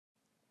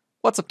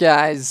What's up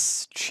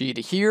guys,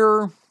 Cheetah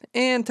here,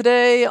 and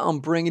today I'm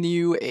bringing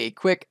you a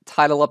quick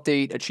title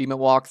update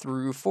achievement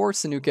walkthrough for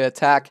Sinuca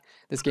Attack.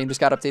 This game just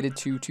got updated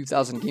to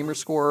 2000 gamer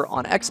score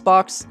on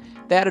Xbox.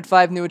 They added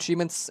 5 new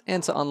achievements,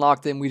 and to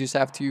unlock them we just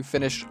have to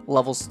finish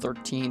levels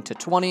 13 to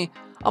 20.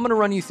 I'm going to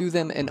run you through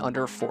them in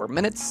under 4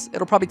 minutes.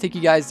 It'll probably take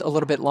you guys a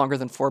little bit longer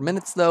than 4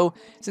 minutes though,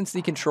 since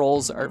the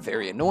controls are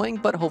very annoying,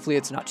 but hopefully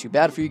it's not too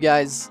bad for you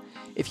guys.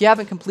 If you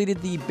haven't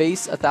completed the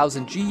base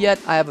 1000G yet,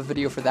 I have a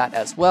video for that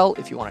as well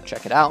if you want to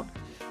check it out.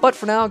 But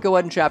for now, go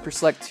ahead and chapter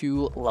select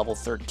to level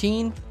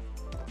 13.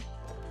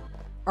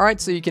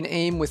 Alright, so you can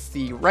aim with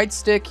the right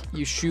stick,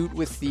 you shoot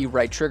with the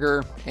right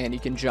trigger, and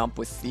you can jump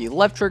with the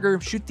left trigger.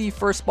 Shoot the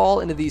first ball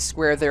into the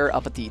square there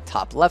up at the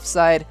top left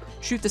side,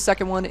 shoot the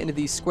second one into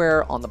the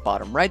square on the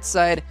bottom right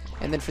side,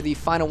 and then for the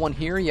final one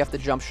here, you have to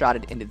jump shot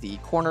it into the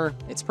corner.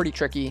 It's pretty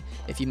tricky.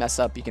 If you mess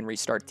up, you can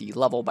restart the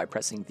level by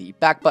pressing the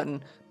back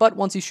button, but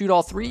once you shoot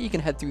all 3, you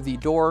can head through the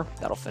door.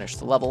 That'll finish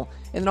the level.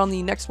 And then on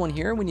the next one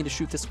here, we need to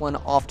shoot this one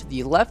off to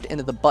the left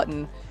into the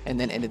button, and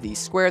then into the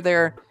square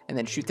there, and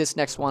then shoot this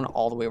next one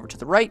all the way over to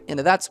the right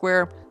into that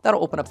square.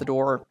 That'll open up the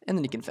door, and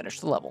then you can finish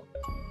the level.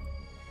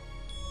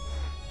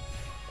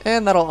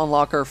 And that'll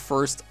unlock our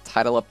first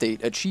title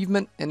update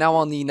achievement. And now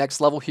on the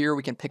next level here,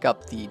 we can pick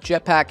up the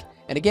jetpack.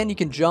 And again, you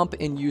can jump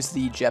and use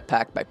the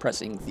jetpack by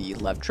pressing the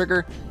left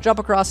trigger. Jump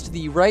across to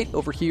the right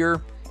over here,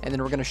 and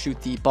then we're going to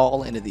shoot the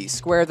ball into the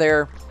square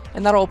there.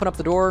 And that'll open up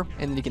the door,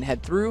 and then you can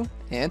head through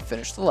and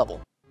finish the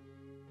level.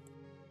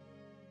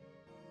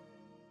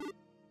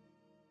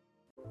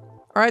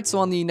 Alright, so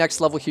on the next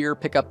level here,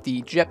 pick up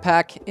the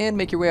jetpack and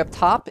make your way up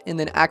top, and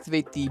then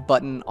activate the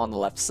button on the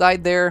left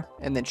side there,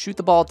 and then shoot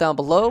the ball down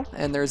below,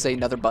 and there's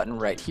another button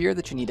right here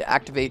that you need to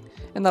activate,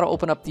 and that'll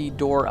open up the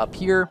door up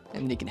here,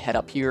 and then you can head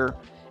up here,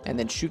 and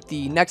then shoot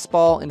the next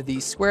ball into the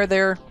square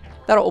there.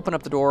 That'll open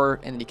up the door,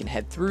 and then you can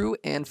head through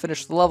and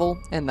finish the level,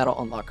 and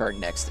that'll unlock our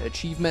next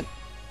achievement.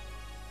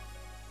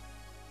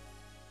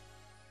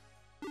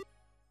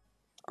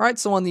 Alright,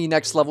 so on the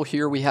next level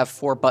here, we have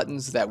 4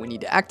 buttons that we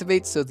need to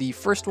activate. So the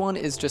first one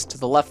is just to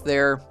the left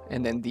there,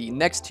 and then the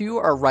next 2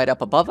 are right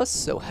up above us.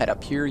 So head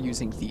up here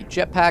using the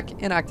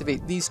jetpack and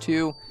activate these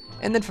 2.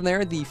 And then from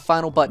there, the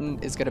final button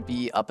is going to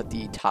be up at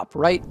the top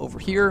right over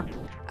here.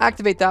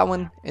 Activate that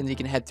one, and then you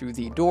can head through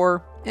the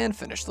door and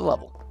finish the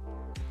level.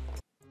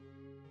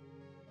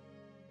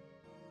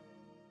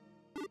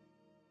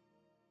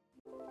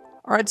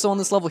 Alright, so on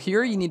this level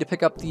here, you need to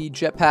pick up the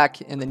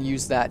jetpack and then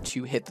use that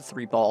to hit the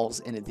 3 balls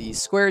into these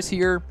squares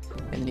here,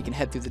 and then you can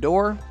head through the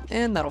door,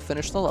 and that'll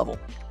finish the level.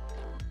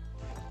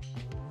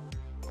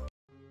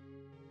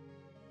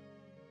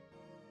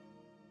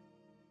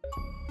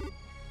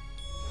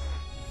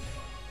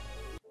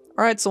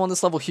 Alright, so on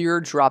this level here,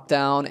 drop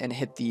down and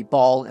hit the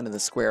ball into the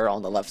square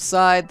on the left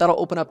side. That'll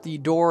open up the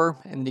door,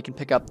 and you can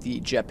pick up the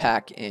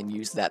jetpack and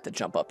use that to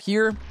jump up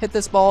here. Hit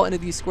this ball into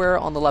the square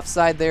on the left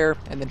side there,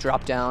 and then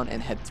drop down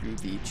and head through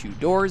the 2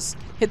 doors.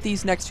 Hit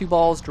these next 2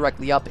 balls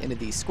directly up into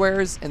these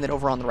squares, and then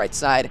over on the right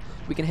side,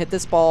 we can hit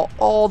this ball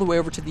all the way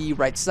over to the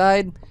right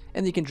side, and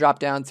then you can drop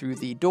down through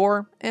the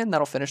door, and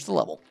that'll finish the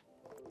level.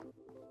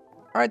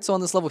 Alright, so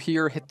on this level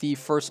here, hit the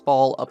first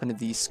ball up into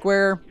the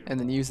square, and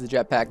then use the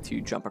jetpack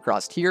to jump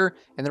across here,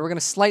 and then we're going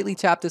to slightly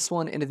tap this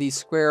one into the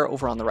square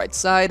over on the right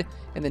side,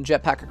 and then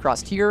jetpack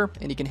across here,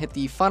 and you can hit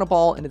the final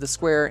ball into the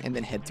square, and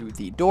then head through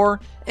the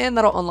door, and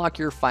that'll unlock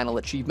your final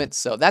achievement.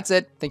 So that's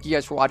it. Thank you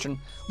guys for watching.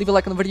 Leave a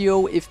like on the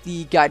video if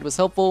the guide was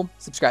helpful,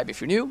 subscribe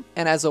if you're new,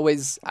 and as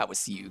always, I will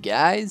see you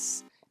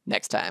guys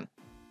next time.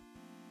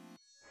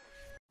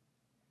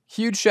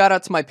 Huge shout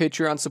out to my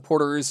Patreon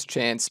supporters,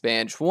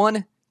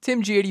 ChanSpanch1,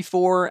 Tim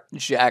G84,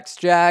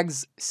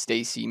 JAGS,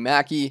 Stacy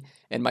Mackey,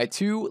 and my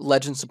 2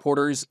 legend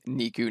supporters,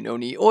 Niku no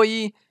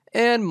Nioi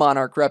and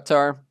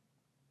MonarchReptar.